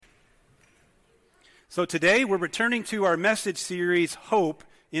So today we're returning to our message series, Hope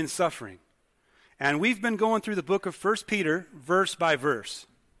in Suffering. And we've been going through the book of 1 Peter, verse by verse.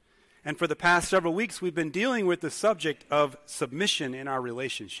 And for the past several weeks, we've been dealing with the subject of submission in our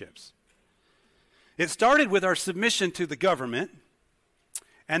relationships. It started with our submission to the government,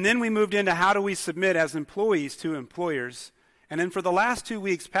 and then we moved into how do we submit as employees to employers. And then for the last 2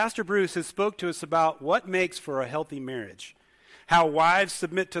 weeks, Pastor Bruce has spoke to us about what makes for a healthy marriage, how wives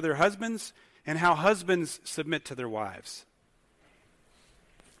submit to their husbands, and how husbands submit to their wives.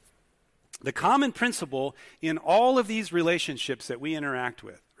 The common principle in all of these relationships that we interact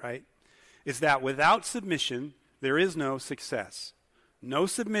with, right, is that without submission, there is no success. No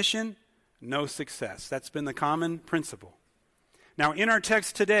submission, no success. That's been the common principle. Now, in our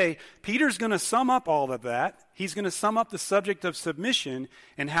text today, Peter's going to sum up all of that. He's going to sum up the subject of submission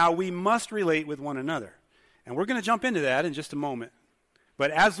and how we must relate with one another. And we're going to jump into that in just a moment. But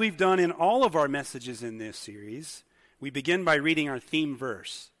as we've done in all of our messages in this series, we begin by reading our theme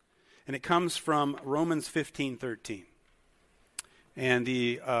verse. And it comes from Romans 15:13. And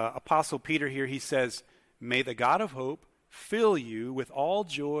the Apostle Peter here, he says, "May the God of hope fill you with all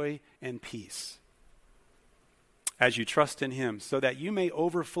joy and peace as you trust in him, so that you may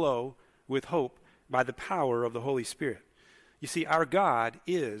overflow with hope by the power of the Holy Spirit." You see, our God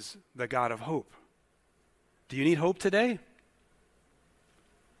is the God of hope. Do you need hope today?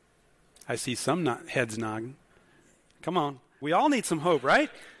 I see some heads nodding. Come on. We all need some hope, right?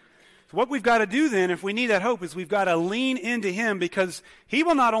 So what we've got to do then, if we need that hope, is we've got to lean into him, because he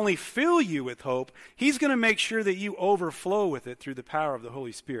will not only fill you with hope, he's going to make sure that you overflow with it through the power of the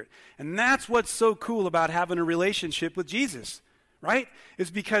Holy Spirit. And that's what's so cool about having a relationship with Jesus, right?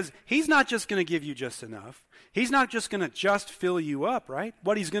 Is because he's not just going to give you just enough. He's not just going to just fill you up, right?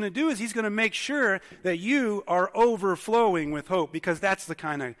 What he's going to do is he's going to make sure that you are overflowing with hope, because that's the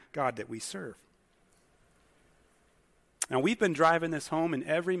kind of God that we serve. Now, we've been driving this home in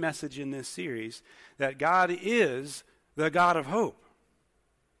every message in this series, that God is the God of hope.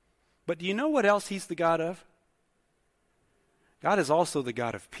 But do you know what else he's the God of? God is also the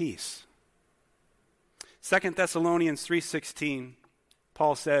God of peace. 2 Thessalonians 3:16,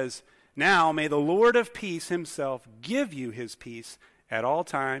 Paul says, "Now may the Lord of peace himself give you his peace at all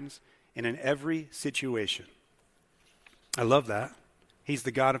times and in every situation." I love that. He's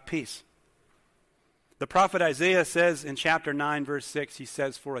the God of peace. The prophet Isaiah says in chapter 9, verse 6, he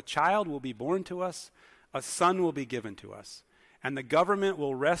says, "For a child will be born to us, a son will be given to us, and the government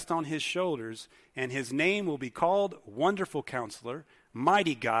will rest on his shoulders, and his name will be called Wonderful Counselor,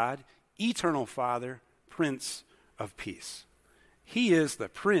 Mighty God, Eternal Father, Prince of Peace." He is the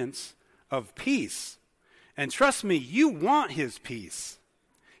Prince of Peace. And trust me, you want his peace.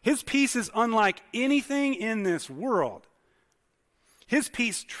 His peace is unlike anything in this world. His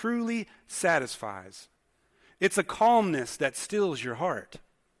peace truly satisfies. It's a calmness that stills your heart.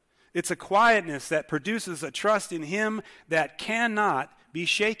 It's a quietness that produces a trust in him that cannot be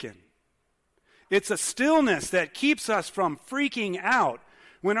shaken. It's a stillness that keeps us from freaking out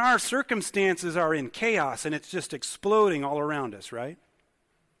when our circumstances are in chaos and it's just exploding all around us, right?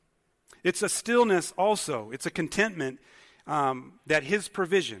 It's a stillness also. It's a contentment that his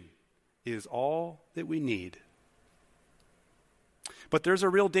provision is all that we need. But there's a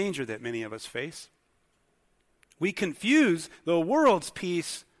real danger that many of us face. We confuse the world's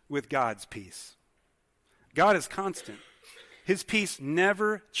peace with God's peace. God is constant. His peace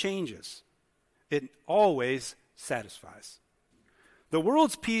never changes. It always satisfies. The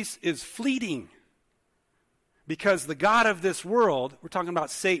world's peace is fleeting, because the God of this world, we're talking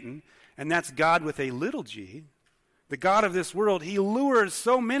about Satan, and that's God with a little g, the God of this world, he lures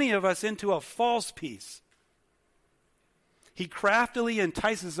so many of us into a false peace. He craftily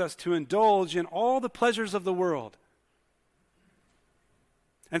entices us to indulge in all the pleasures of the world.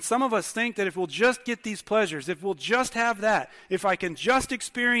 And some of us think that if we'll just get these pleasures, if we'll just have that, if I can just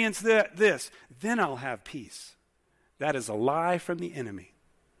experience this, then I'll have peace. That is a lie from the enemy.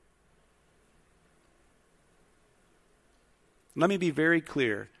 Let me be very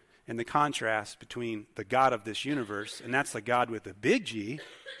clear in the contrast between the God of this universe, and that's the God with a big G,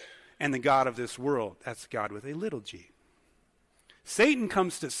 and the God of this world, that's God with a little g. Satan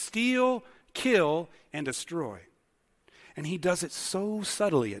comes to steal, kill, and destroy. And he does it so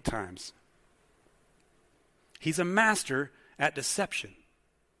subtly at times. He's a master at deception.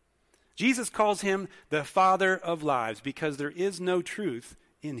 Jesus calls him the father of lies, because there is no truth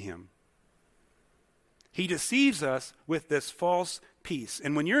in him. He deceives us with this false peace.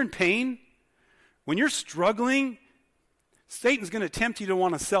 And when you're in pain, when you're struggling, Satan's going to tempt you to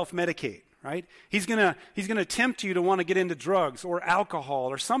want to self-medicate, right? He's going to tempt you to want to get into drugs or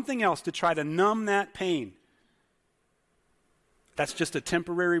alcohol or something else to try to numb that pain. That's just a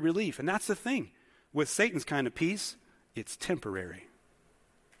temporary relief. And that's the thing. With Satan's kind of peace, it's temporary.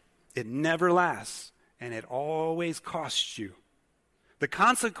 It never lasts, and it always costs you. The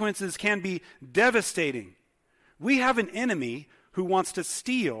consequences can be devastating. We have an enemy who wants to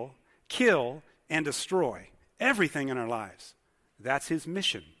steal, kill, and destroy everything in our lives. That's his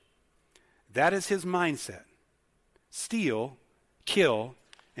mission. That is his mindset. Steal, kill,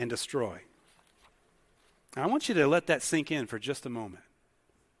 and destroy. Now, I want you to let that sink in for just a moment.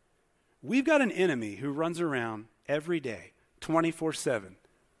 We've got an enemy who runs around every day, 24/7.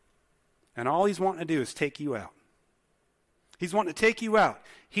 And all he's wanting to do is take you out. He's wanting to take you out.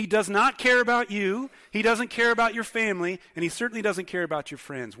 He does not care about you. He doesn't care about your family. And he certainly doesn't care about your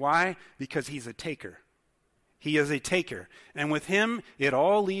friends. Why? Because he's a taker. He is a taker. And with him, it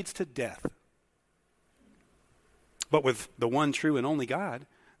all leads to death. But with the one true and only God,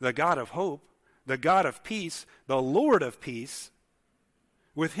 the God of hope, the God of peace, the Lord of peace,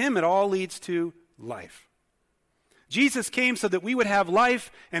 with him it all leads to life. Jesus came so that we would have life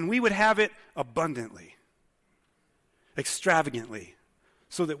and we would have it abundantly, extravagantly,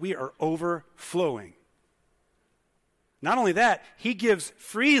 so that we are overflowing. Not only that, he gives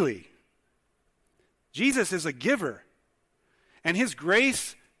freely. Jesus is a giver, and his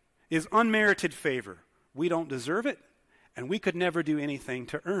grace is unmerited favor. We don't deserve it, and we could never do anything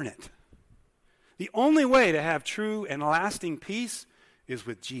to earn it. The only way to have true and lasting peace is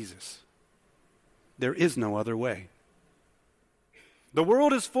with Jesus. There is no other way. The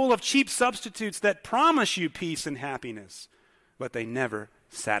world is full of cheap substitutes that promise you peace and happiness, but they never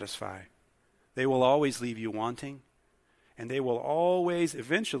satisfy. They will always leave you wanting, and they will always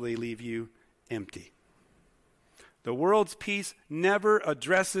eventually leave you empty. The world's peace never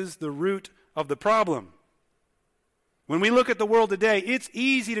addresses the root of the problem. When we look at the world today, it's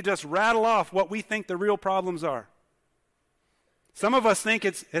easy to just rattle off what we think the real problems are. Some of us think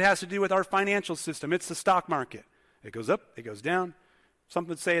it has to do with our financial system. It's the stock market. It goes up, it goes down. Some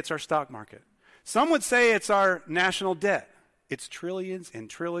would say it's our stock market. Some would say it's our national debt. It's trillions and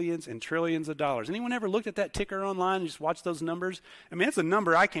trillions and trillions of dollars. Anyone ever looked at that ticker online and just watched those numbers? I mean, it's a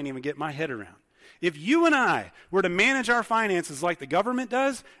number I can't even get my head around. If you and I were to manage our finances like the government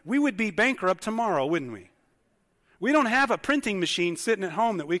does, we would be bankrupt tomorrow, wouldn't we? We don't have a printing machine sitting at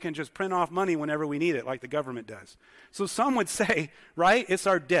home that we can just print off money whenever we need it like the government does. So some would say, right, it's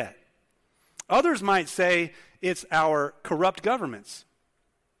our debt. Others might say it's our corrupt governments.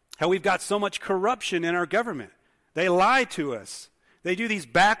 How we've got so much corruption in our government. They lie to us. They do these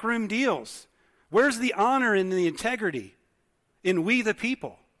backroom deals. Where's the honor and the integrity in we the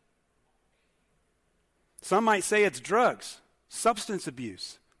people? Some might say it's drugs, substance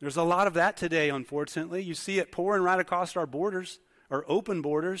abuse. There's a lot of that today, unfortunately. You see it pouring right across our borders, our open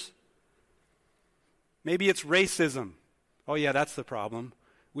borders. Maybe it's racism. Oh yeah, that's the problem.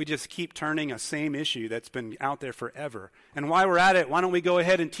 We just keep turning a same issue that's been out there forever. And while we're at it, why don't we go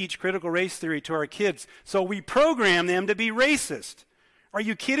ahead and teach critical race theory to our kids so we program them to be racist? Are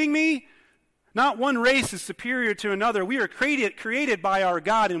you kidding me? Not one race is superior to another. We are created by our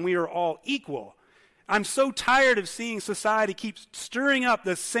God, and we are all equal. I'm so tired of seeing society keep stirring up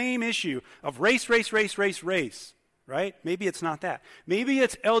the same issue of race, right? Maybe it's not that. Maybe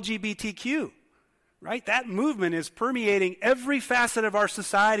it's LGBTQ. Right? That movement is permeating every facet of our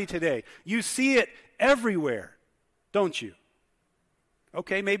society today. You see it everywhere, don't you?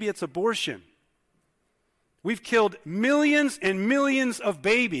 Okay, maybe it's abortion. We've killed millions and millions of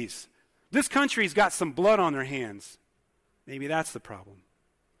babies. This country's got some blood on their hands. Maybe that's the problem.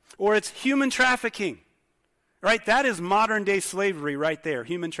 Or it's human trafficking. Right? That is modern day slavery right there,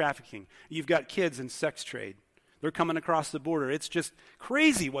 human trafficking. You've got kids in sex trade. They're coming across the border. It's just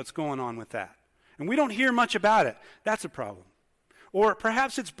crazy what's going on with that. And we don't hear much about it. That's a problem. Or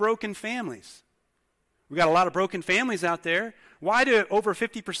perhaps it's broken families. We've got a lot of broken families out there. Why do over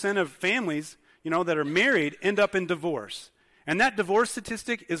 50% of families, that are married end up in divorce? And that divorce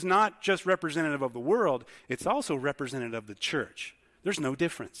statistic is not just representative of the world, it's also representative of the church. There's no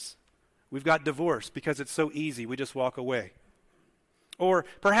difference. We've got divorce because it's so easy, we just walk away. Or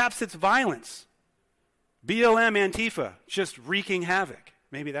perhaps it's violence. BLM Antifa just wreaking havoc.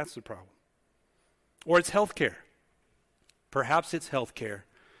 Maybe that's the problem. Or it's healthcare. Perhaps it's healthcare.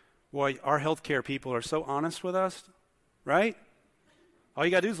 Boy, our healthcare people are so honest with us, right? All you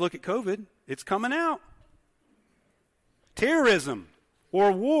got to do is look at COVID. It's coming out. Terrorism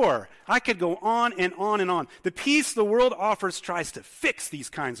or war. I could go on and on and on. The peace the world offers tries to fix these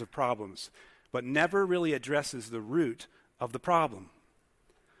kinds of problems, but never really addresses the root of the problem.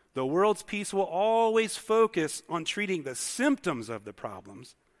 The world's peace will always focus on treating the symptoms of the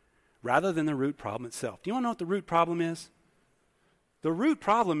problems rather than the root problem itself. Do you want to know what the root problem is? The root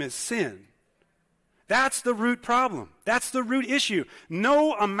problem is sin. That's the root problem. That's the root issue.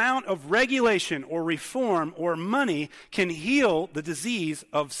 No amount of regulation or reform or money can heal the disease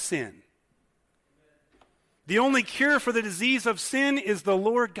of sin. The only cure for the disease of sin is the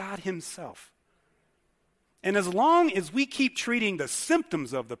Lord God himself. And as long as we keep treating the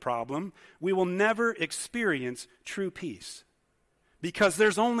symptoms of the problem, we will never experience true peace. Because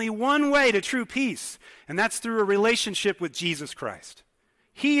there's only one way to true peace, and that's through a relationship with Jesus Christ.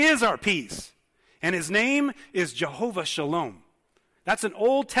 He is our peace, and his name is Jehovah Shalom. That's an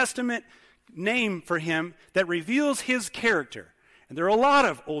Old Testament name for him that reveals his character. And there are a lot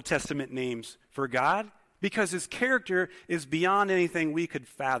of Old Testament names for God because his character is beyond anything we could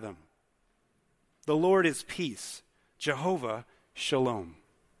fathom. The Lord is peace, Jehovah Shalom.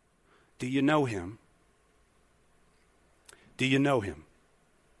 Do you know him? Do you know him?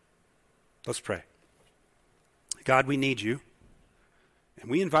 Let's pray. God, we need you, and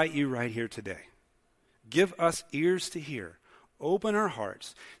we invite you right here today. Give us ears to hear. Open our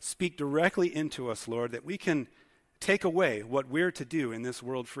hearts. Speak directly into us, Lord, that we can take away what we're to do in this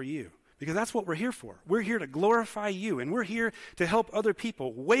world for you. Because that's what we're here for. We're here to glorify you, and we're here to help other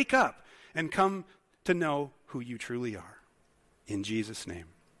people wake up and come to know who you truly are. In Jesus' name,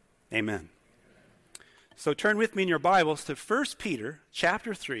 amen. So turn with me in your Bibles to 1 Peter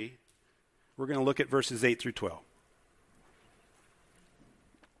chapter 3. We're going to look at verses 8 through 12.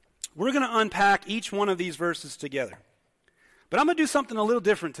 We're going to unpack each one of these verses together. But I'm going to do something a little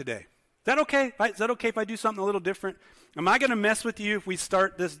different today. Is that okay? Is that okay if I do something a little different? Am I going to mess with you if we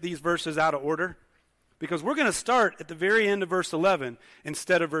start these verses out of order? Because we're going to start at the very end of verse 11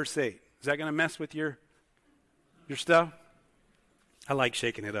 instead of verse 8. Is that going to mess with your stuff? I like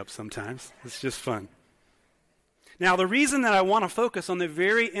shaking it up sometimes. It's just fun. Now, the reason that I want to focus on the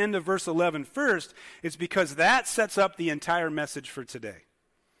very end of verse 11 first is because that sets up the entire message for today.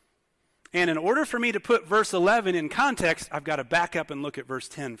 And in order for me to put verse 11 in context, I've got to back up and look at verse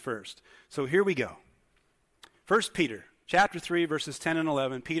 10 first. So here we go. 1 Peter chapter 3, verses 10 and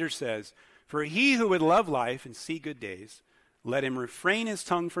 11, Peter says, "For he who would love life and see good days, let him refrain his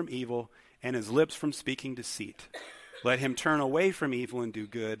tongue from evil and his lips from speaking deceit. Let him turn away from evil and do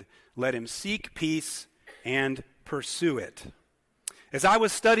good. Let him seek peace and pursue it." As I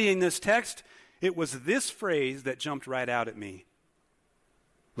was studying this text, it was this phrase that jumped right out at me.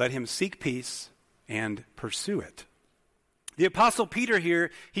 Let him seek peace and pursue it. The Apostle Peter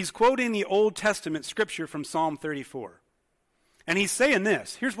here, he's quoting the Old Testament scripture from Psalm 34. And he's saying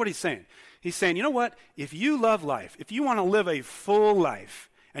this. Here's what he's saying. He's saying, you know what? If you love life, if you want to live a full life,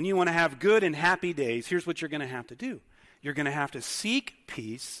 and you want to have good and happy days, here's what you're going to have to do. You're going to have to seek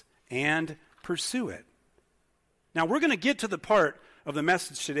peace and pursue it. Now, we're going to get to the part of the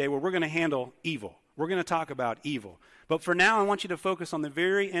message today where we're going to handle evil. We're going to talk about evil. But for now, I want you to focus on the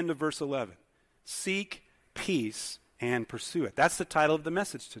very end of verse 11. Seek peace and pursue it. That's the title of the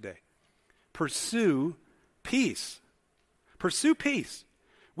message today. Pursue peace. Pursue peace.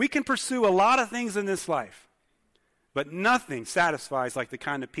 We can pursue a lot of things in this life, but nothing satisfies like the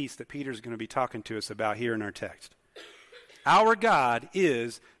kind of peace that Peter's going to be talking to us about here in our text. Our God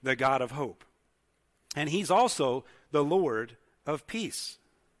is the God of hope, and he's also the Lord of peace.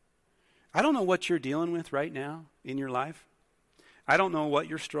 I don't know what you're dealing with right now in your life. I don't know what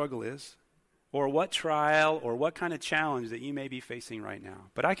your struggle is, or what trial, or what kind of challenge that you may be facing right now.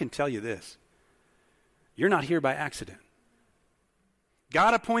 But I can tell you this. You're not here by accident.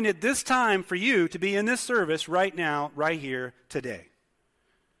 God appointed this time for you to be in this service right now, right here, today.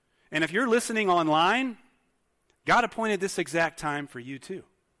 And if you're listening online, God appointed this exact time for you too.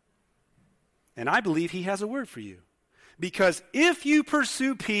 And I believe he has a word for you. Because if you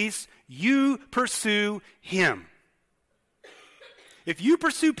pursue peace, you pursue him. If you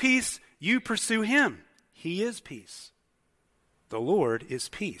pursue peace, you pursue him. He is peace. The Lord is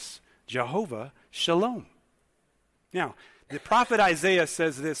peace. Jehovah Shalom. Now, the prophet Isaiah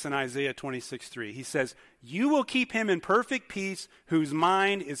says this in Isaiah 26:3. He says, "You will keep him in perfect peace whose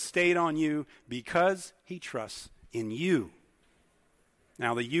mind is stayed on you because he trusts in you."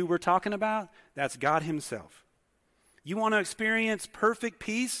 Now, the you we're talking about, that's God himself. You want to experience perfect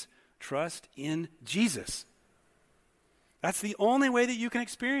peace? Trust in Jesus. That's the only way that you can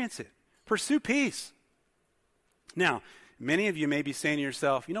experience it. Pursue peace. Now, many of you may be saying to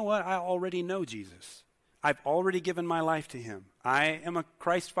yourself, you know what? I already know Jesus. I've already given my life to him. I am a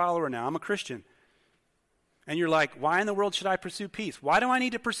Christ follower now. I'm a Christian. And you're like, why in the world should I pursue peace? Why do I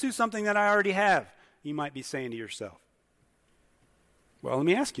need to pursue something that I already have? You might be saying to yourself. Well, let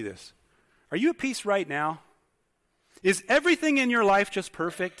me ask you this. Are you at peace right now? Is everything in your life just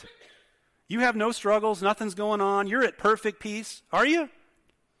perfect? You have no struggles, nothing's going on, you're at perfect peace. Are you?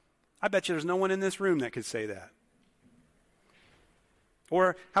 I bet you there's no one in this room that could say that.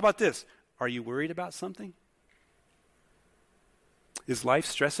 Or how about this? Are you worried about something? Is life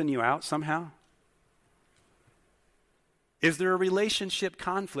stressing you out somehow? Is there a relationship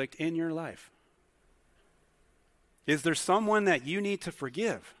conflict in your life? Is there someone that you need to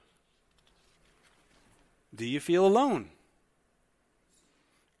forgive? Do you feel alone?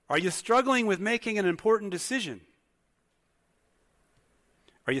 Are you struggling with making an important decision?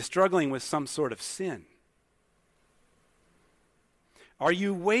 Are you struggling with some sort of sin? Are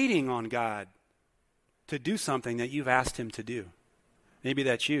you waiting on God to do something that you've asked him to do? Maybe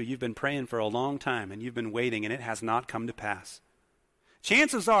that's you. You've been praying for a long time and you've been waiting and it has not come to pass.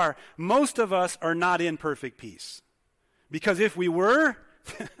 Chances are most of us are not in perfect peace. Because if we were,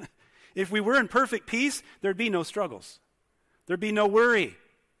 if we were in perfect peace, there'd be no struggles. There'd be no worry.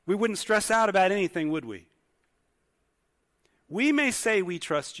 We wouldn't stress out about anything, would we? We may say we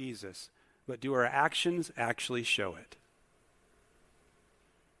trust Jesus, but do our actions actually show it?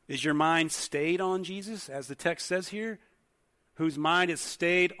 Is your mind stayed on Jesus, as the text says here? Whose mind is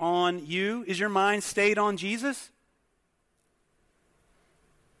stayed on you? Is your mind stayed on Jesus?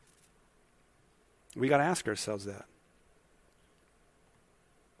 We got to ask ourselves that.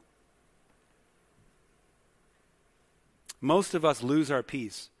 Most of us lose our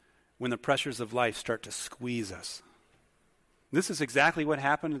peace when the pressures of life start to squeeze us. This is exactly what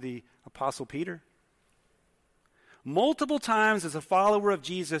happened to the Apostle Peter. Multiple times as a follower of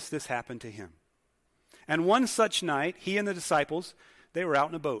Jesus, this happened to him. And one such night, he and the disciples, they were out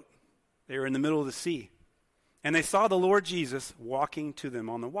in a boat. They were in the middle of the sea. And they saw the Lord Jesus walking to them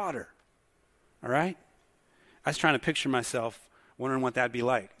on the water. All right? I was trying to picture myself, wondering what that'd be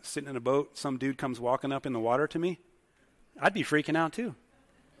like. Sitting in a boat, some dude comes walking up in the water to me. I'd be freaking out too.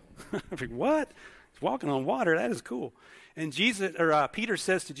 I'd be like, what? He's walking on water. That is cool. And Peter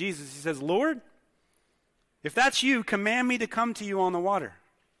says to Jesus, he says, Lord, if that's you, command me to come to you on the water.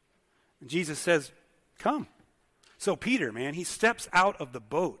 And Jesus says, come. So Peter, man, he steps out of the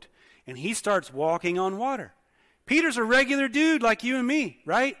boat and he starts walking on water. Peter's a regular dude like you and me,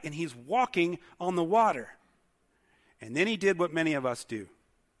 right? And he's walking on the water. And then he did what many of us do.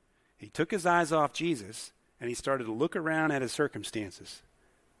 He took his eyes off Jesus and he started to look around at his circumstances.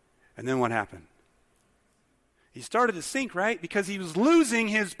 And then what happened? He started to sink, right? Because he was losing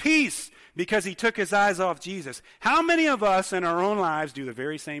his peace because he took his eyes off Jesus. How many of us in our own lives do the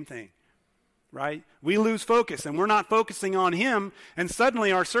very same thing? Right? We lose focus and we're not focusing on him and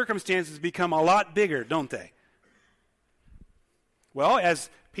suddenly our circumstances become a lot bigger, don't they? Well, as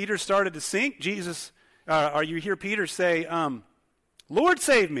Peter started to sink, you hear Peter say, Lord,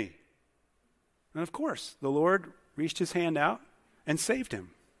 save me. And of course, the Lord reached his hand out and saved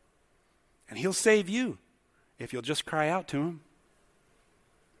him. And he'll save you if you'll just cry out to him.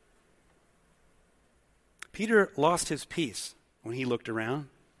 Peter lost his peace when he looked around.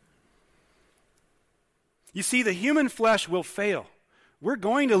 You see, the human flesh will fail. We're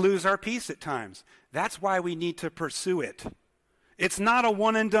going to lose our peace at times. That's why we need to pursue it. It's not a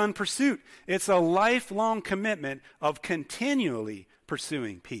one-and-done pursuit. It's a lifelong commitment of continually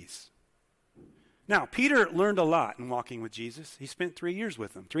pursuing peace. Now, Peter learned a lot in walking with Jesus. He spent 3 years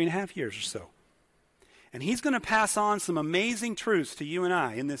with him, 3.5 years or so. And he's going to pass on some amazing truths to you and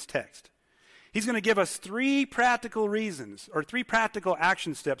I in this text. He's going to give us 3 practical reasons, or 3 practical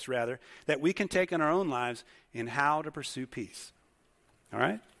action steps, rather, that we can take in our own lives in how to pursue peace. All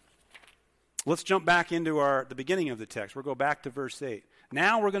right? Let's jump back into the beginning of the text. We'll go back to verse 8.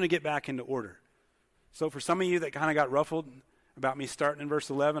 Now we're going to get back into order. So for some of you that kind of got ruffled about me starting in verse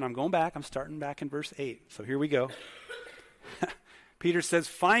 11, I'm going back. I'm starting back in verse 8. So here we go. Peter says,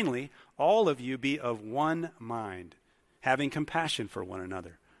 finally, all of you be of one mind, having compassion for one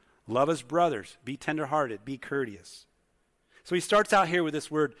another. Love as brothers, be tenderhearted, be courteous. So he starts out here with this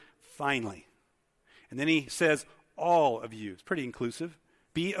word, finally. And then he says, all of you. It's pretty inclusive.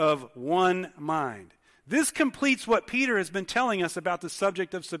 Be of one mind. This completes what Peter has been telling us about the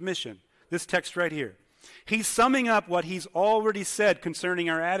subject of submission. This text right here. He's summing up what he's already said concerning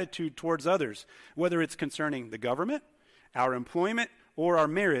our attitude towards others. Whether it's concerning the government, our employment, or our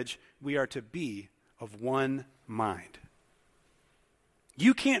marriage, we are to be of one mind.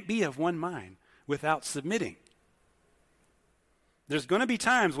 You can't be of one mind without submitting. There's going to be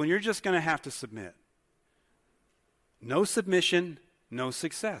times when you're just going to have to submit. No submission, no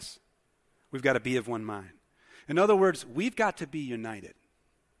success. We've got to be of one mind. In other words, we've got to be united.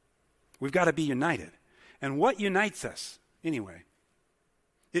 We've got to be united. And what unites us, anyway?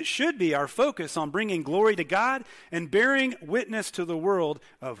 It should be our focus on bringing glory to God and bearing witness to the world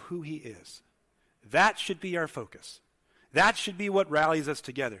of who he is. That should be our focus. That should be what rallies us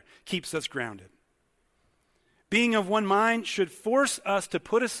together, keeps us grounded. Being of one mind should force us to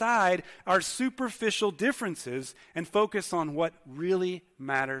put aside our superficial differences and focus on what really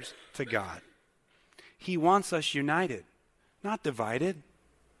matters to God. He wants us united, not divided.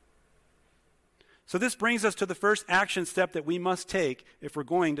 So this brings us to the first action step that we must take if we're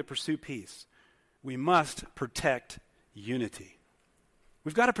going to pursue peace. We must protect unity.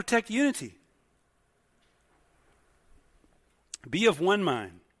 We've got to protect unity. Be of one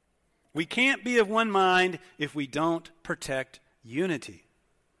mind. We can't be of one mind if we don't protect unity.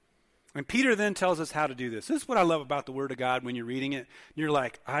 And Peter then tells us how to do this. This is what I love about the Word of God when you're reading it. You're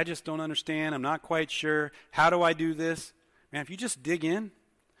like, I just don't understand. I'm not quite sure. How do I do this? Man, if you just dig in,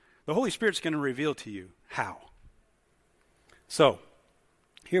 the Holy Spirit's going to reveal to you how. So,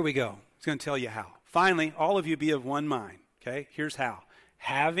 here we go. It's going to tell you how. Finally, all of you be of one mind. Okay, here's how.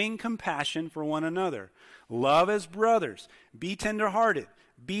 Having compassion for one another. Love as brothers. Be tenderhearted.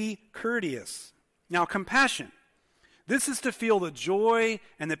 Be courteous. Now, compassion. This is to feel the joy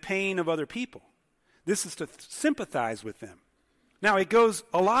and the pain of other people. This is to sympathize with them. Now, it goes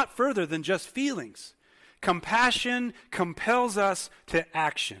a lot further than just feelings. Compassion compels us to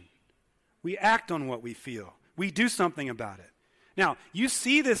action. We act on what we feel. We do something about it. Now, you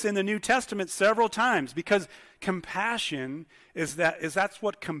see this in the New Testament several times because compassion that's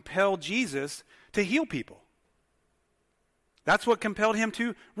what compelled Jesus to heal people. That's what compelled him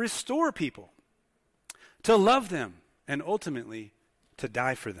to restore people, to love them, and ultimately to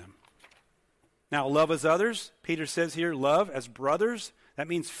die for them. Now, love as others, Peter says here, love as brothers. That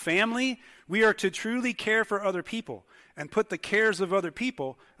means family. We are to truly care for other people and put the cares of other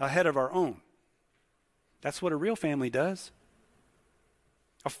people ahead of our own. That's what a real family does.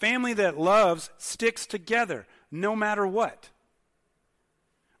 A family that loves sticks together no matter what.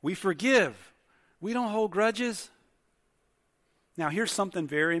 We forgive. We don't hold grudges. Now, here's something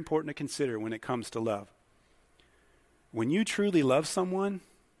very important to consider when it comes to love. When you truly love someone,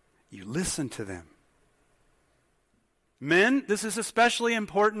 you listen to them. Men, this is especially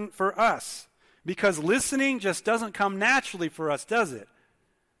important for us because listening just doesn't come naturally for us, does it?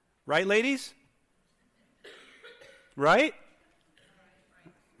 Right, ladies? Right?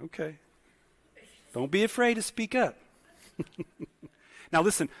 Okay. Don't be afraid to speak up. Now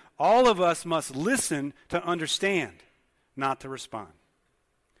listen, all of us must listen to understand, not to respond.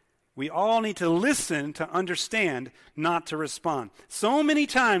 We all need to listen to understand, not to respond. So many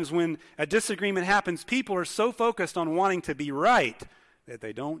times when a disagreement happens, people are so focused on wanting to be right that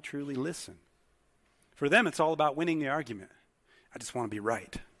they don't truly listen. For them, it's all about winning the argument. I just want to be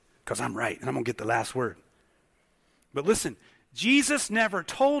right because I'm right and I'm going to get the last word. But listen, Jesus never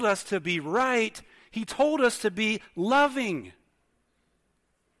told us to be right. He told us to be loving.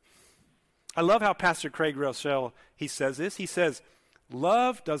 I love how Pastor Craig Groeschel, he says this. He says,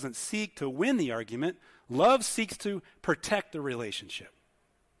 love doesn't seek to win the argument. Love seeks to protect the relationship.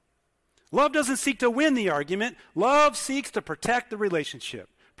 Love doesn't seek to win the argument. Love seeks to protect the relationship.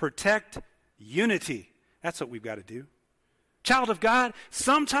 Protect unity. That's what we've got to do. Child of God,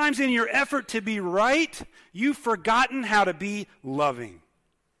 sometimes in your effort to be right, you've forgotten how to be loving.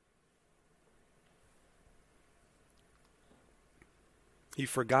 You've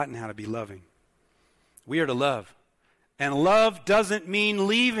forgotten how to be loving. We are to love. And love doesn't mean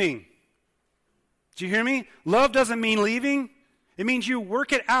leaving. Do you hear me? Love doesn't mean leaving. It means you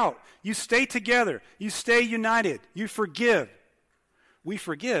work it out. You stay together. You stay united. You forgive. We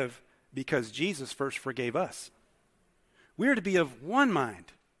forgive because Jesus first forgave us. We are to be of one mind.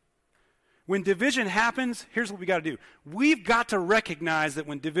 When division happens, here's what we got to do. We've got to recognize that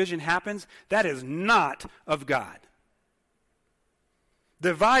when division happens, that is not of God.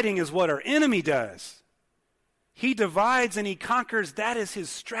 Dividing is what our enemy does. He divides and he conquers. That is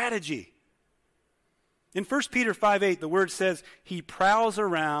his strategy. In 1 Peter 5:8, the word says, he prowls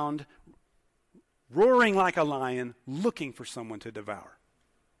around, roaring like a lion, looking for someone to devour.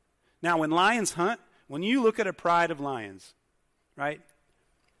 Now, when lions hunt, when you look at a pride of lions, right,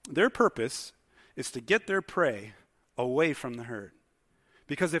 their purpose is to get their prey away from the herd.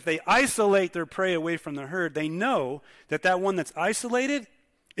 Because if they isolate their prey away from the herd, they know that that one that's isolated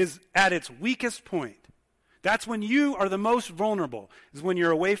is at its weakest point. That's when you are the most vulnerable, is when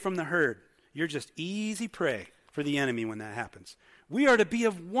you're away from the herd. You're just easy prey for the enemy when that happens. We are to be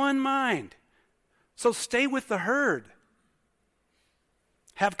of one mind. So stay with the herd.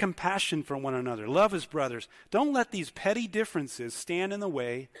 Have compassion for one another. Love as brothers. Don't let these petty differences stand in the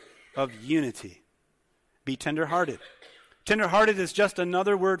way of unity. Be tenderhearted. Tenderhearted is just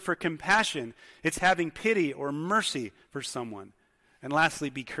another word for compassion. It's having pity or mercy for someone. And lastly,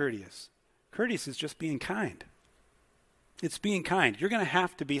 be courteous. Courteous is just being kind. It's being kind. You're going to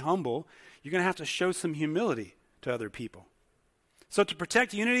have to be humble. You're going to have to show some humility to other people. So to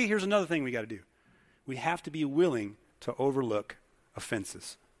protect unity, here's another thing we got to do. We have to be willing to overlook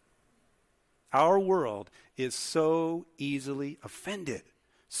offenses. Our world is so easily offended.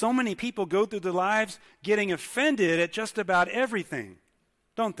 So many people go through their lives getting offended at just about everything,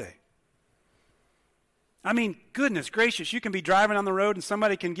 don't they? I mean, goodness gracious, you can be driving on the road and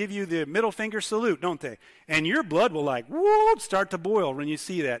somebody can give you the middle finger salute, don't they? And your blood will whoop, start to boil when you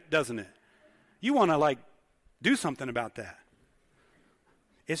see that, doesn't it? You want to do something about that.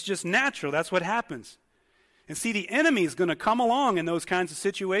 It's just natural. That's what happens. And see, the enemy is going to come along in those kinds of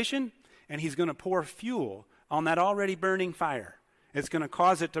situations, and he's going to pour fuel on that already burning fire. It's going to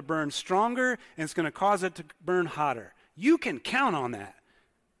cause it to burn stronger, and it's going to cause it to burn hotter. You can count on that.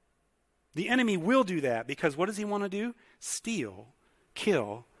 The enemy will do that because what does he want to do? Steal,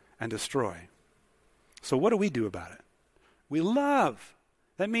 kill, and destroy. So what do we do about it? We love.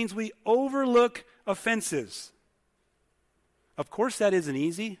 That means we overlook offenses. Of course, that isn't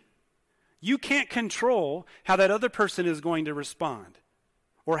easy. You can't control how that other person is going to respond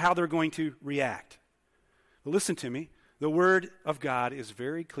or how they're going to react. But listen to me. The Word of God is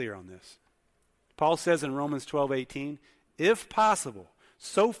very clear on this. Paul says in Romans 12:18, if possible,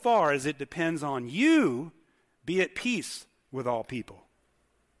 so far as it depends on you, be at peace with all people.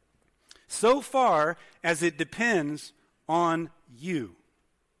 So far as it depends on you.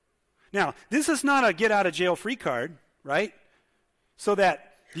 Now, this is not a get-out-of-jail-free card, right? So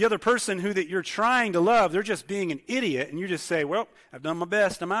that the other person that you're trying to love, they're just being an idiot, and you just say, well, I've done my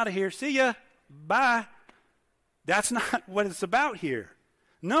best. I'm out of here. See ya. Bye. That's not what it's about here.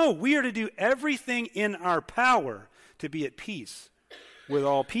 No, we are to do everything in our power to be at peace with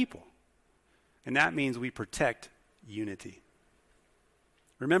all people. And that means we protect unity.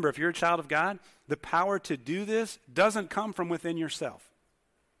 Remember, if you're a child of God, the power to do this doesn't come from within yourself.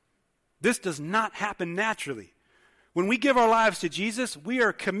 This does not happen naturally. When we give our lives to Jesus,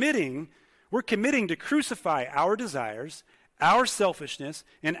 we're committing to crucify our desires, our selfishness,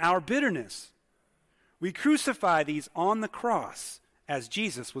 and our bitterness. We crucify these on the cross as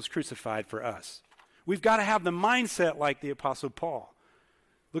Jesus was crucified for us. We've got to have the mindset like the Apostle Paul.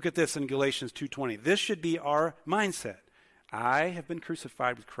 Look at this in Galatians 2:20. This should be our mindset. I have been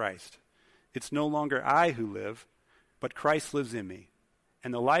crucified with Christ. It's no longer I who live, but Christ lives in me.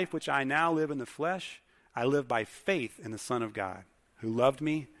 And the life which I now live in the flesh, I live by faith in the Son of God, who loved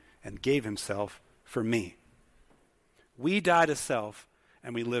me and gave himself for me. We die to self,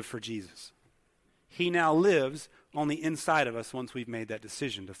 and we live for Jesus. He now lives on the inside of us once we've made that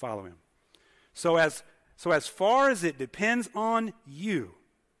decision to follow him. So as far as it depends on you,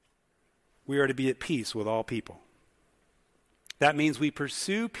 we are to be at peace with all people. That means we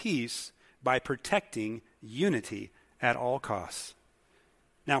pursue peace by protecting unity at all costs.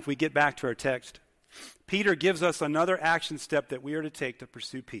 Now, if we get back to our text, Peter gives us another action step that we are to take to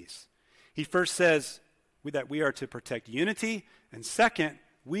pursue peace. He first says that we are to protect unity, and second,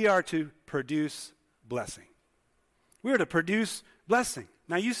 we are to produce blessing. We are to produce blessing.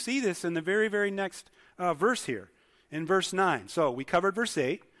 Now, you see this in the very, very next verse here, in verse 9. So, we covered verse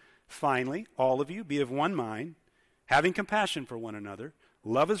 8. Finally, all of you, be of one mind, having compassion for one another,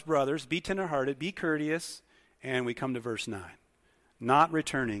 love as brothers, be tenderhearted, be courteous, and we come to verse 9. Not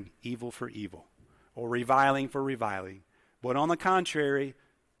returning evil for evil, or reviling for reviling, but on the contrary,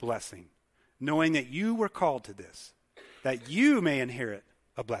 blessing, knowing that you were called to this, that you may inherit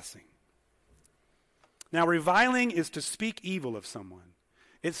a blessing. Now, reviling is to speak evil of someone.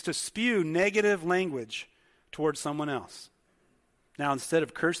 It's to spew negative language towards someone else. Now, instead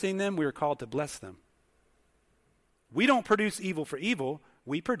of cursing them, we are called to bless them. We don't produce evil for evil,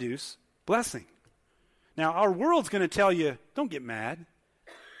 we produce blessing. Now, our world's going to tell you, don't get mad,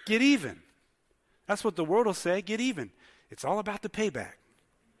 get even. That's what the world will say, get even. It's all about the payback.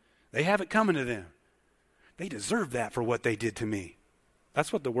 They have it coming to them. They deserve that for what they did to me.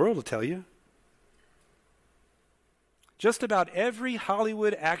 That's what the world will tell you. Just about every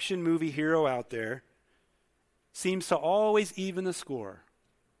Hollywood action movie hero out there seems to always even the score.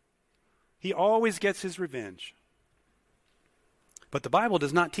 He always gets his revenge. But the Bible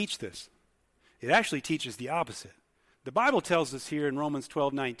does not teach this. It actually teaches the opposite. The Bible tells us here in Romans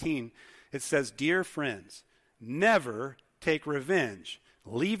 12:19, it says, dear friends, never take revenge.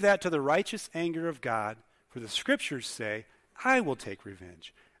 Leave that to the righteous anger of God, for the scriptures say, I will take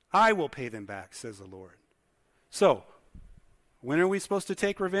revenge. I will pay them back, says the Lord. So, when are we supposed to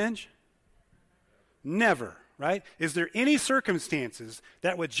take revenge? Never, right? Is there any circumstances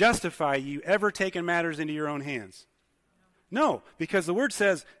that would justify you ever taking matters into your own hands? No, because the word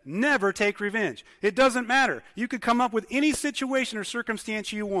says never take revenge. It doesn't matter. You could come up with any situation or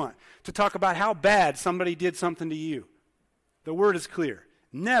circumstance you want to talk about how bad somebody did something to you. The word is clear.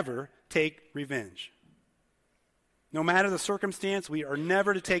 Never take revenge. No matter the circumstance, we are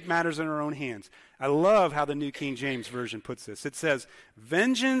never to take matters in our own hands. I love how the New King James Version puts this. It says,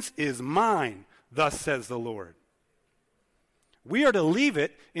 "Vengeance is mine, thus says the Lord." We are to leave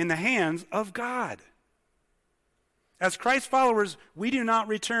it in the hands of God. As Christ followers, we do not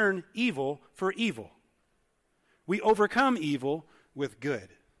return evil for evil. We overcome evil with good.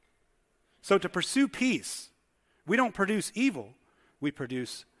 So to pursue peace, we don't produce evil, we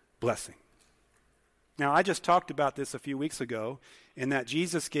produce blessing. Now, I just talked about this a few weeks ago in that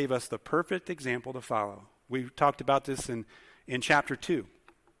Jesus gave us the perfect example to follow. We talked about this in chapter 2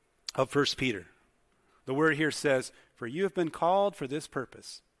 of 1 Peter. The word here says, "For you have been called for this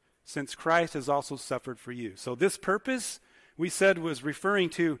purpose, since Christ has also suffered for you." So this purpose, we said, was referring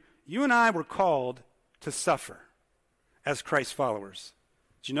to you and I were called to suffer as Christ's followers.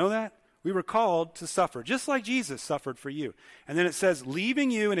 Did you know that? We were called to suffer, just like Jesus suffered for you. And then it says, leaving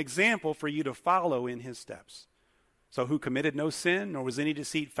you an example for you to follow in his steps. So who committed no sin, nor was any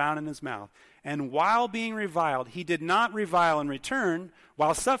deceit found in his mouth. And while being reviled, he did not revile in return.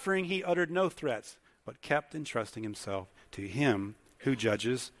 While suffering, he uttered no threats, but kept entrusting himself to him who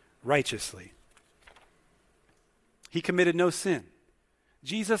judges righteously. He committed no sin.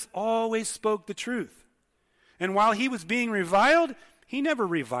 Jesus always spoke the truth. And while he was being reviled, he never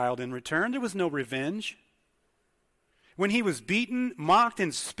reviled in return. There was no revenge. When he was beaten, mocked,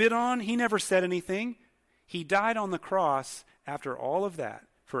 and spit on, he never said anything. He died on the cross after all of that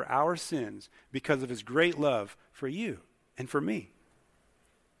for our sins because of his great love for you and for me.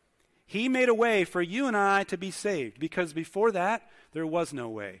 He made a way for you and I to be saved because before that, there was no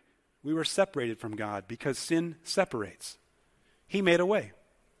way. We were separated from God because sin separates. He made a way.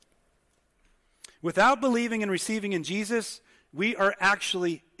 Without believing and receiving in Jesus, we are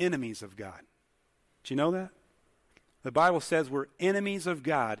actually enemies of God. Do you know that? The Bible says we're enemies of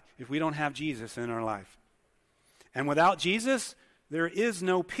God if we don't have Jesus in our life. And without Jesus, there is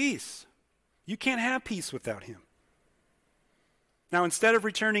no peace. You can't have peace without him. Now, instead of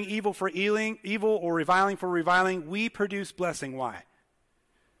returning evil for evil or reviling for reviling, we produce blessing. Why?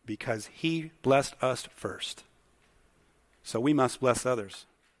 Because he blessed us first. So we must bless others.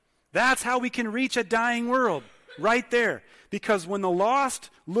 That's how we can reach a dying world, right there. Because when the lost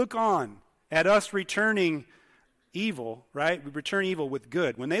look on at us returning evil, right? We return evil with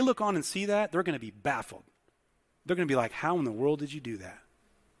good. When they look on and see that, they're going to be baffled. They're going to be like, how in the world did you do that?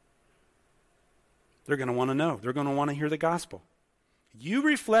 They're going to want to know. They're going to want to hear the gospel. You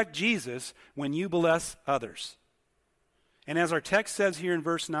reflect Jesus when you bless others. And as our text says here in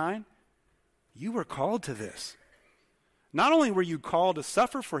verse 9, you were called to this. Not only were you called to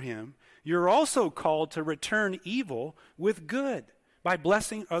suffer for him, you're also called to return evil with good by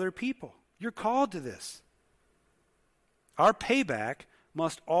blessing other people. You're called to this. Our payback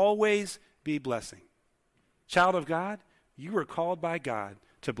must always be blessing. Child of God, you were called by God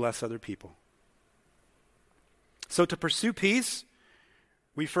to bless other people. So to pursue peace,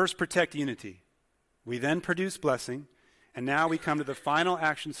 we first protect unity. We then produce blessing. And now we come to the final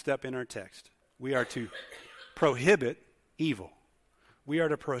action step in our text. We are to prohibit evil. We are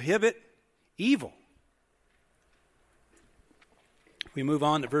to prohibit evil. We move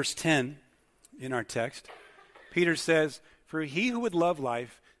on to verse 10 in our text. Peter says, "For he who would love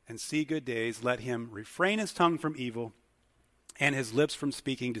life and see good days, let him refrain his tongue from evil and his lips from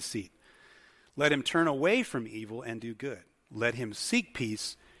speaking deceit. Let him turn away from evil and do good. Let him seek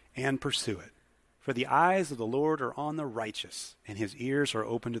peace and pursue it. For the eyes of the Lord are on the righteous, and his ears are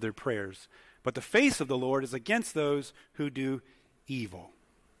open to their prayers. But the face of the Lord is against those who do evil."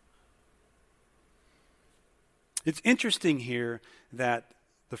 It's interesting here that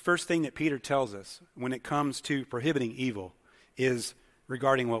the first thing that Peter tells us when it comes to prohibiting evil is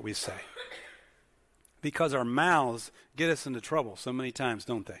regarding what we say. Because our mouths get us into trouble so many times,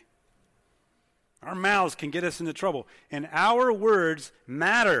 don't they? Our mouths can get us into trouble, and our words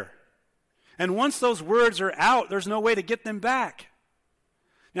matter. And once those words are out, there's no way to get them back.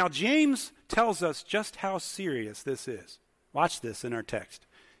 Now, James tells us just how serious this is. Watch this in our text.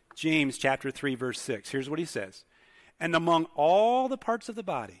 James chapter 3, verse 6. Here's what he says. "And among all the parts of the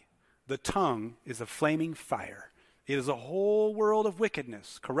body, the tongue is a flaming fire. It is a whole world of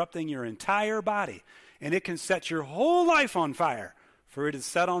wickedness, corrupting your entire body. And it can set your whole life on fire, for it is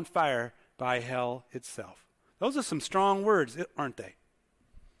set on fire by hell itself." Those are some strong words, aren't they?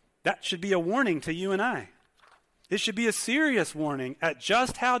 That should be a warning to you and I. This should be a serious warning at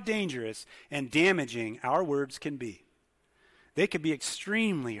just how dangerous and damaging our words can be. They can be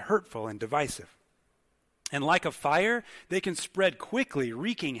extremely hurtful and divisive. And like a fire, they can spread quickly,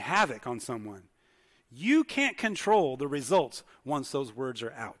 wreaking havoc on someone. You can't control the results once those words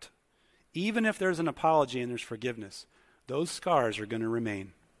are out. Even if there's an apology and there's forgiveness, those scars are going to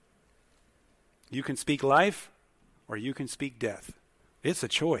remain. You can speak life or you can speak death. It's a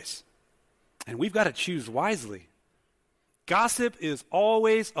choice. And we've got to choose wisely. Gossip is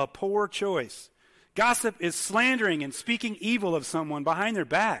always a poor choice. Gossip is slandering and speaking evil of someone behind their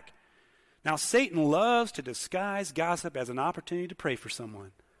back. Now, Satan loves to disguise gossip as an opportunity to pray for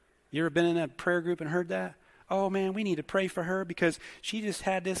someone. You ever been in a prayer group and heard that? Oh, man, we need to pray for her because she just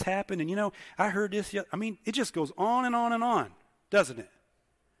had this happen. And, I heard this. I mean, it just goes on and on and on, doesn't it?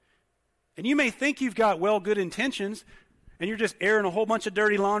 And you may think you've got good intentions, and you're just airing a whole bunch of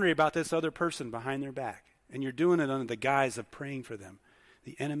dirty laundry about this other person behind their back. And you're doing it under the guise of praying for them.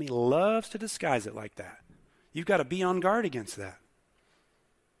 The enemy loves to disguise it like that. You've got to be on guard against that.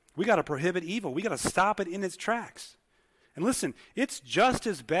 We got to prohibit evil. We got to stop it in its tracks. And listen, it's just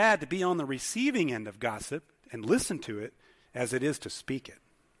as bad to be on the receiving end of gossip and listen to it as it is to speak it.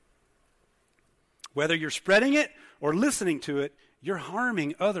 Whether you're spreading it or listening to it, you're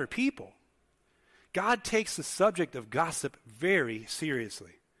harming other people. God takes the subject of gossip very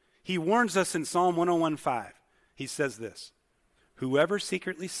seriously. He warns us in Psalm 101:5. He says this, "Whoever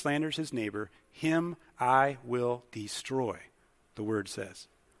secretly slanders his neighbor, him I will destroy," the word says.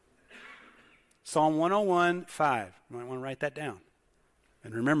 Psalm 101:5. You might want to write that down.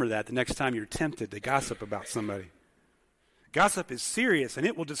 And remember that the next time you're tempted to gossip about somebody. Gossip is serious, and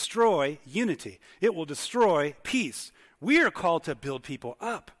it will destroy unity. It will destroy peace. We are called to build people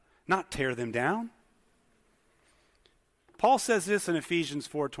up, not tear them down. Paul says this in Ephesians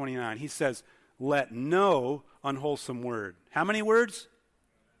 4:29. He says, "Let no unwholesome word." How many words?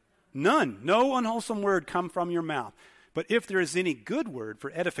 None. No unwholesome word come from your mouth. But if there is any good word for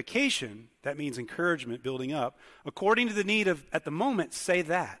edification, that means encouragement, building up, according to the need of at the moment, say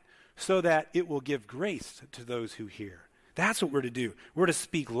that, so that it will give grace to those who hear. That's what we're to do. We're to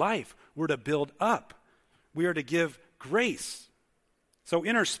speak life. We're to build up. We are to give grace. So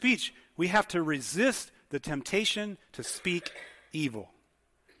in our speech, we have to resist the temptation to speak evil.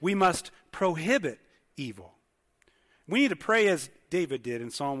 We must prohibit evil. We need to pray as David did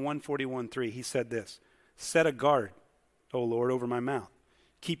in Psalm 141:3. He said this, "Set a guard, O Lord, over my mouth.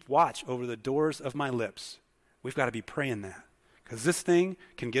 Keep watch over the doors of my lips." We've got to be praying that, because this thing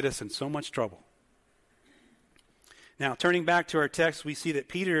can get us in so much trouble. Now, turning back to our text, we see that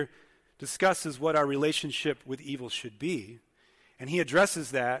Peter discusses what our relationship with evil should be, and he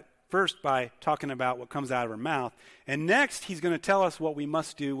addresses that first by talking about what comes out of our mouth, and next he's going to tell us what we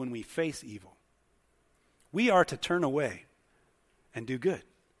must do when we face evil. We are to turn away and do good.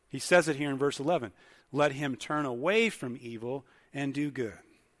 He says it here in verse 11. Let him turn away from evil and do good.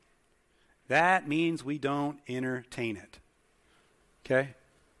 That means we don't entertain it. Okay?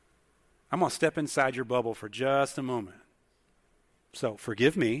 I'm going to step inside your bubble for just a moment. So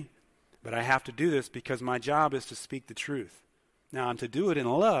forgive me, but I have to do this because my job is to speak the truth. Now, I'm to do it in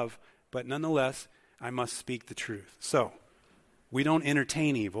love, but nonetheless, I must speak the truth. So, we don't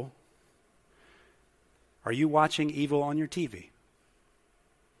entertain evil. Are you watching evil on your TV?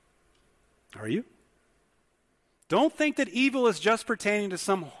 Are you? Don't think that evil is just pertaining to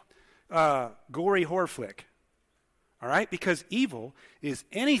some gory horror flick. All right? Because evil is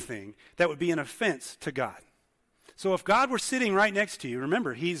anything that would be an offense to God. So if God were sitting right next to you,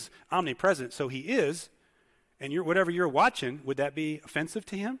 remember, he's omnipresent, so he is, and whatever you're watching, would that be offensive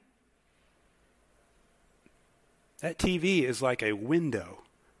to him? That TV is like a window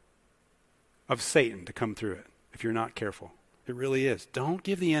of Satan to come through it if you're not careful. It really is. Don't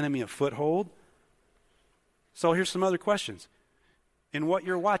give the enemy a foothold. So here's some other questions. In what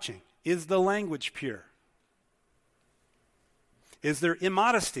you're watching, is the language pure? Is there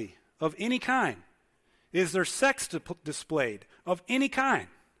immodesty of any kind? Is there sex displayed of any kind?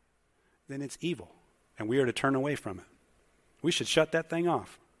 Then it's evil, and we are to turn away from it. We should shut that thing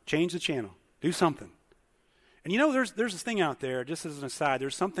off. Change the channel. Do something. And there's this thing out there, just as an aside,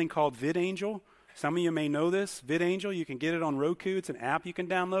 there's something called VidAngel. Some of you may know this. VidAngel, you can get it on Roku. It's an app you can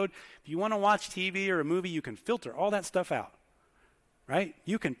download. If you want to watch TV or a movie, you can filter all that stuff out. Right?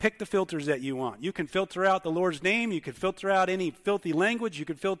 You can pick the filters that you want. You can filter out the Lord's name. You can filter out any filthy language. You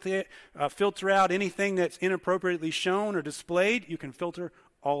can filter out anything that's inappropriately shown or displayed. You can filter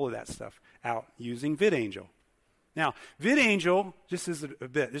all of that stuff out using VidAngel. Now, VidAngel, just as a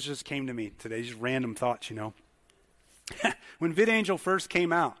bit, this just came to me today, just random thoughts, When VidAngel first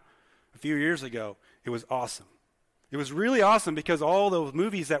came out a few years ago, it was awesome. It was really awesome because all those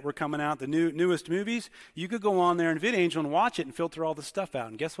movies that were coming out, the newest movies, you could go on there in VidAngel and watch it and filter all the stuff out.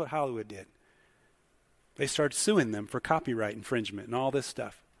 And guess what Hollywood did? They started suing them for copyright infringement and all this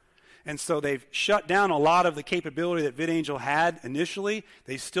stuff. And so they've shut down a lot of the capability that VidAngel had initially.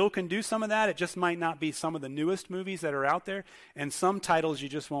 They still can do some of that. It just might not be some of the newest movies that are out there. And some titles you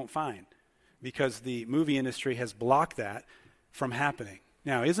just won't find because the movie industry has blocked that from happening.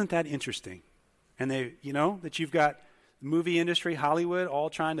 Now, isn't that interesting? And that you've got the movie industry, Hollywood, all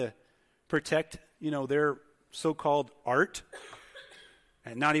trying to protect, their so-called art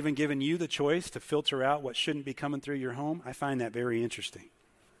and not even giving you the choice to filter out what shouldn't be coming through your home. I find that very interesting.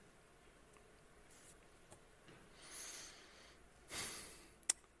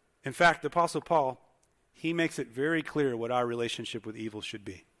 In fact, the Apostle Paul, he makes it very clear what our relationship with evil should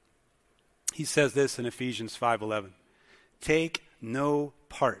be. He says this in Ephesians 5:11. Take no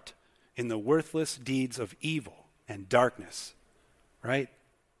part in the worthless deeds of evil and darkness. Right?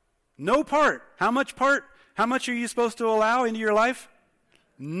 No part. How much part? How much are you supposed to allow into your life?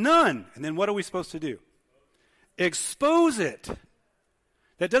 None. And then what are we supposed to do? Expose it.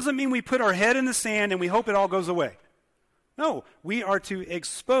 That doesn't mean we put our head in the sand and we hope it all goes away. No, we are to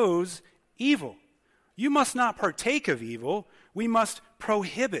expose evil. You must not partake of evil. We must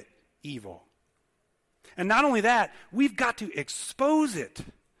prohibit evil. And not only that, we've got to expose it.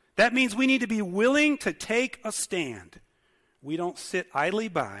 That means we need to be willing to take a stand. We don't sit idly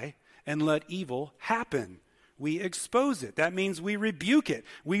by and let evil happen. We expose it. That means we rebuke it,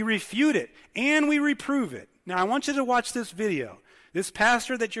 we refute it, and we reprove it. Now, I want you to watch this video. This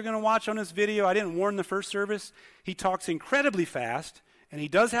pastor that you're going to watch on this video, I didn't warn the first service. He talks incredibly fast, and he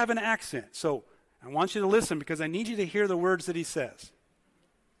does have an accent. So I want you to listen because I need you to hear the words that he says.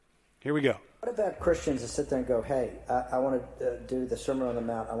 Here we go. What about Christians that sit there and go, hey, I want to do the Sermon on the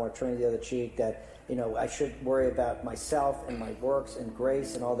Mount. I want to turn the other cheek, that, I should worry about myself and my works and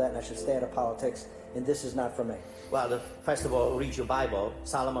grace and all that, and I should stay out of politics, and this is not for me. Well, first of all, read your Bible.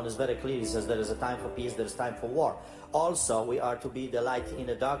 Solomon is very clear. He says there is a time for peace, there is time for war. Also, we are to be the light in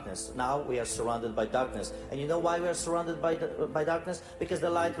the darkness. Now we are surrounded by darkness. And you know why we are surrounded by darkness? Because the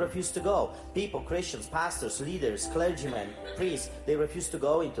light refused to go. People, Christians, pastors, leaders, clergymen, priests, they refuse to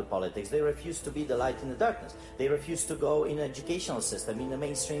go into politics. They refuse to be the light in the darkness. They refuse to go in the educational system, in the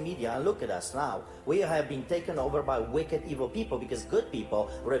mainstream media. And look at us now. We have been taken over by wicked, evil people because good people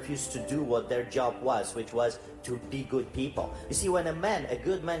refuse to do what their job was, which was to be good people. You see, when a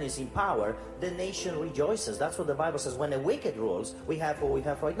good man is in power, the nation rejoices. That's what the Bible says. When a wicked rules, we have what we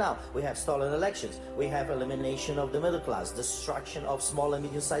have right now. We have stolen elections. We have elimination of the middle class, destruction of small and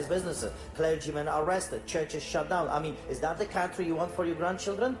medium-sized businesses, clergymen arrested, churches shut down. I mean, is that the country you want for your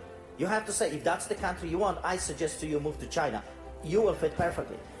grandchildren? You have to say, if that's the country you want, I suggest to you move to China. You will fit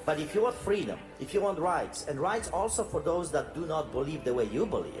perfectly. But if you want freedom, if you want rights, and rights also for those that do not believe the way you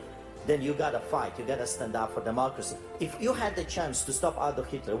believe, then you gotta fight, you gotta stand up for democracy. If you had the chance to stop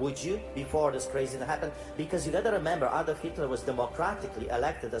Adolf Hitler, would you, before this craziness happened? Because you gotta remember, Adolf Hitler was democratically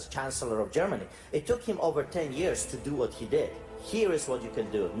elected as Chancellor of Germany. It took him over 10 years to do what he did. Here is what you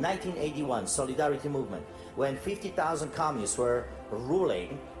can do. 1981, Solidarity Movement, when 50,000 communists were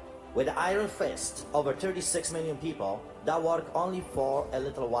ruling with iron fist over 36 million people. That worked only for a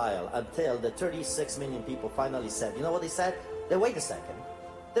little while until the 36 million people finally said, you know what they said? They wait a second.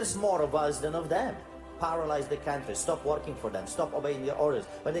 There's more of us than of them. Paralyze the country. Stop working for them. Stop obeying their orders.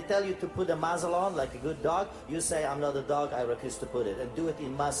 When they tell you to put a muzzle on like a good dog, you say, I'm not a dog, I refuse to put it. And do it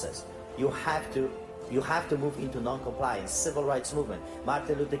in masses. You have to move into non-compliance. Civil rights movement.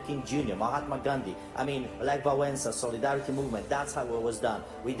 Martin Luther King Jr., Mahatma Gandhi. Lech Wałęsa, Solidarity Movement. That's how it was done.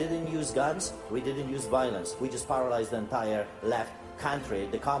 We didn't use guns. We didn't use violence. We just paralyzed the entire left country,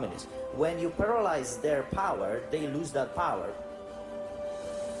 the communists. When you paralyze their power, they lose that power.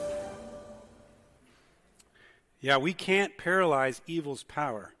 Yeah, we can't paralyze evil's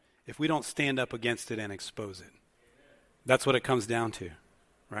power if we don't stand up against it and expose it. That's what it comes down to,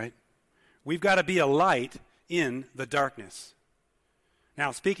 right? We've got to be a light in the darkness. Now,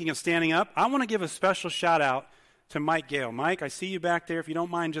 speaking of standing up, I want to give a special shout out to Mike Gale. Mike, I see you back there. If you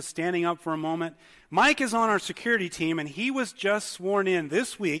don't mind just standing up for a moment. Mike is on our security team, and he was just sworn in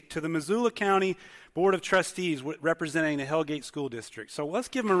this week to the Missoula County Board of Trustees representing the Hellgate School District. So let's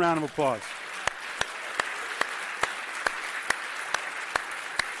give him a round of applause.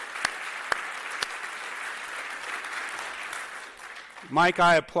 Mike,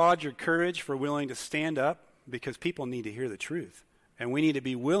 I applaud your courage for willing to stand up because people need to hear the truth. And we need to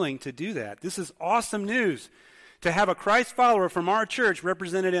be willing to do that. This is awesome news to have a Christ follower from our church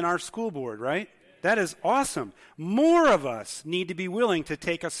represented in our school board, right? That is awesome. More of us need to be willing to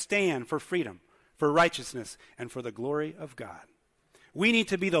take a stand for freedom, for righteousness, and for the glory of God. We need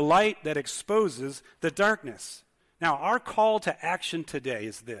to be the light that exposes the darkness. Now, our call to action today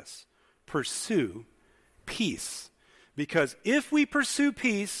is this: pursue peace. Because if we pursue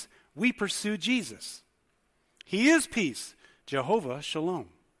peace, we pursue Jesus. He is peace. Jehovah Shalom.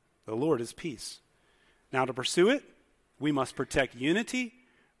 The Lord is peace. Now, to pursue it, we must protect unity,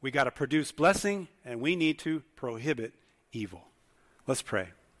 we got to produce blessing, and we need to prohibit evil. Let's pray.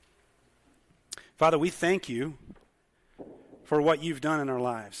 Father, we thank you for what you've done in our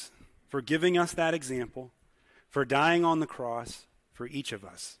lives, for giving us that example, for dying on the cross for each of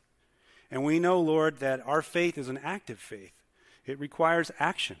us. And we know, Lord, that our faith is an active faith. It requires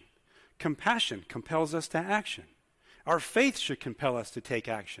action. Compassion compels us to action. Our faith should compel us to take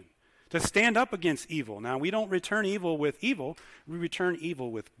action, to stand up against evil. Now, we don't return evil with evil, we return evil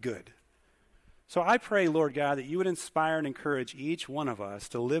with good. So I pray, Lord God, that you would inspire and encourage each one of us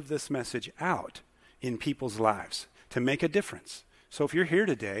to live this message out in people's lives, to make a difference. So if you're here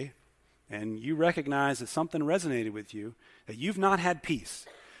today and you recognize that something resonated with you, that you've not had peace,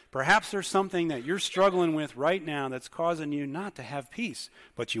 perhaps there's something that you're struggling with right now that's causing you not to have peace,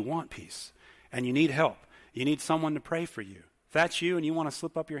 but you want peace, and you need help. You need someone to pray for you. If that's you and you want to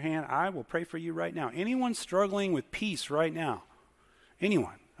slip up your hand, I will pray for you right now. Anyone struggling with peace right now?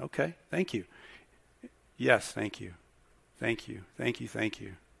 Anyone? Okay, thank you. Yes, thank you. Thank you, thank you, thank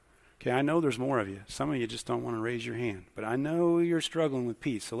you. Okay, I know there's more of you. Some of you just don't want to raise your hand, but I know you're struggling with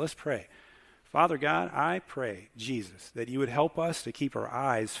peace, so let's pray. Father God, I pray, Jesus, that you would help us to keep our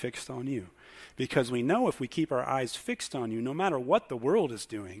eyes fixed on you. Because we know if we keep our eyes fixed on you, no matter what the world is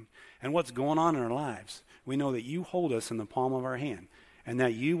doing and what's going on in our lives, we know that you hold us in the palm of our hand and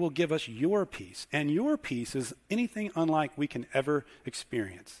that you will give us your peace. And your peace is anything unlike we can ever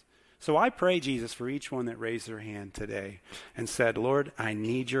experience. So I pray, Jesus, for each one that raised their hand today and said, Lord, I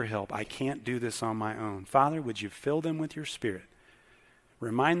need your help. I can't do this on my own. Father, would you fill them with your Spirit?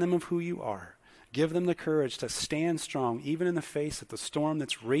 Remind them of who you are. Give them the courage to stand strong, even in the face of the storm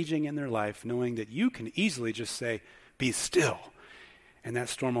that's raging in their life, knowing that you can easily just say, be still, and that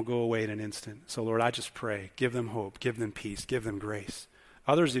storm will go away in an instant. So, Lord, I just pray, give them hope, give them peace, give them grace.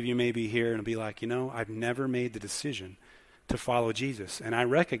 Others of you may be here and be like, I've never made the decision to follow Jesus, and I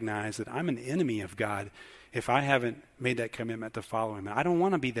recognize that I'm an enemy of God if I haven't made that commitment to follow him. I don't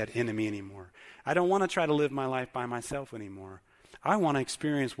want to be that enemy anymore. I don't want to try to live my life by myself anymore. I want to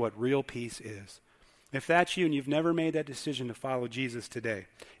experience what real peace is. If that's you and you've never made that decision to follow Jesus today,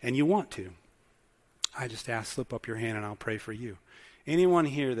 and you want to, I just ask, slip up your hand and I'll pray for you. Anyone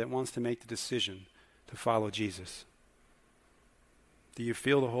here that wants to make the decision to follow Jesus? Do you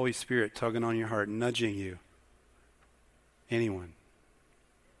feel the Holy Spirit tugging on your heart, nudging you? Anyone?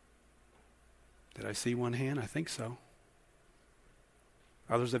 Did I see one hand? I think so.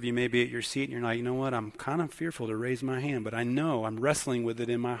 Others of you may be at your seat and you're like, you know what, I'm kind of fearful to raise my hand, but I know I'm wrestling with it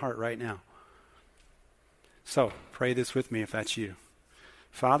in my heart right now. So, pray this with me if that's you.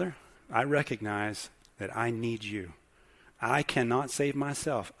 Father, I recognize that I need you. I cannot save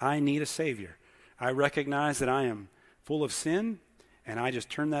myself. I need a Savior. I recognize that I am full of sin, and I just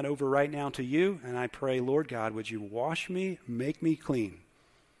turn that over right now to you, and I pray, Lord God, would you wash me, make me clean?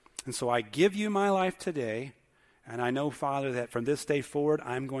 And so I give you my life today, and I know, Father, that from this day forward,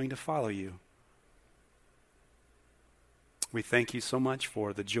 I'm going to follow you. We thank you so much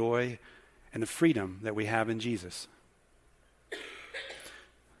for the joy and the freedom that we have in Jesus.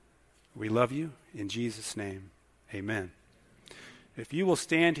 We love you. In Jesus' name, amen. If you will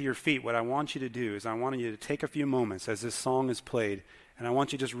stand to your feet, what I want you to do is I want you to take a few moments as this song is played, and I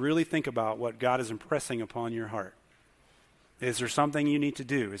want you to just really think about what God is impressing upon your heart. Is there something you need to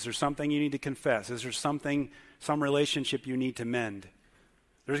do? Is there something you need to confess? Is there some relationship you need to mend?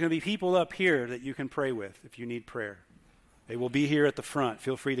 There's going to be people up here that you can pray with if you need prayer. They will be here at the front.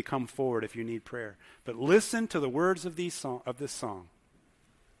 Feel free to come forward if you need prayer. But listen to the words of this song.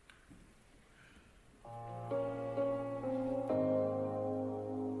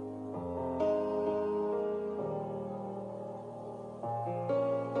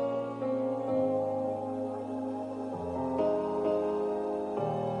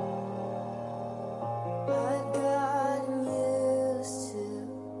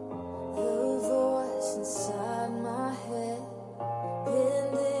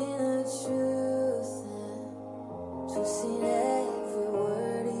 Seen every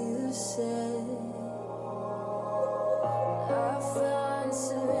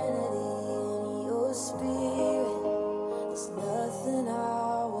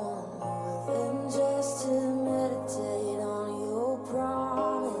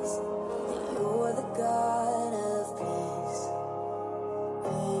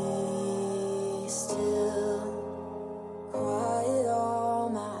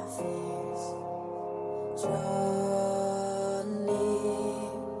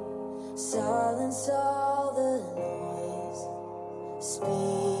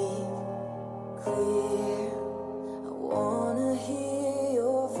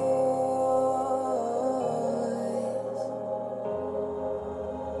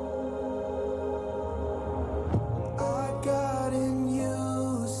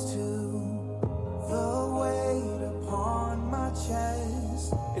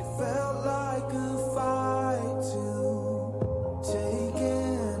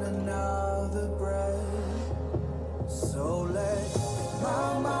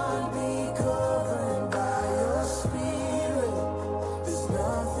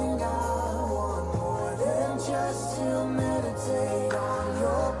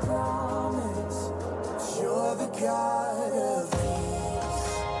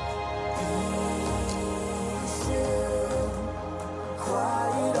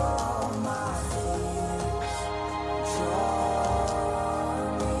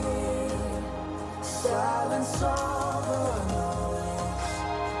silence all the noise.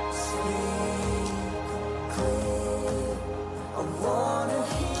 Speak clear. I want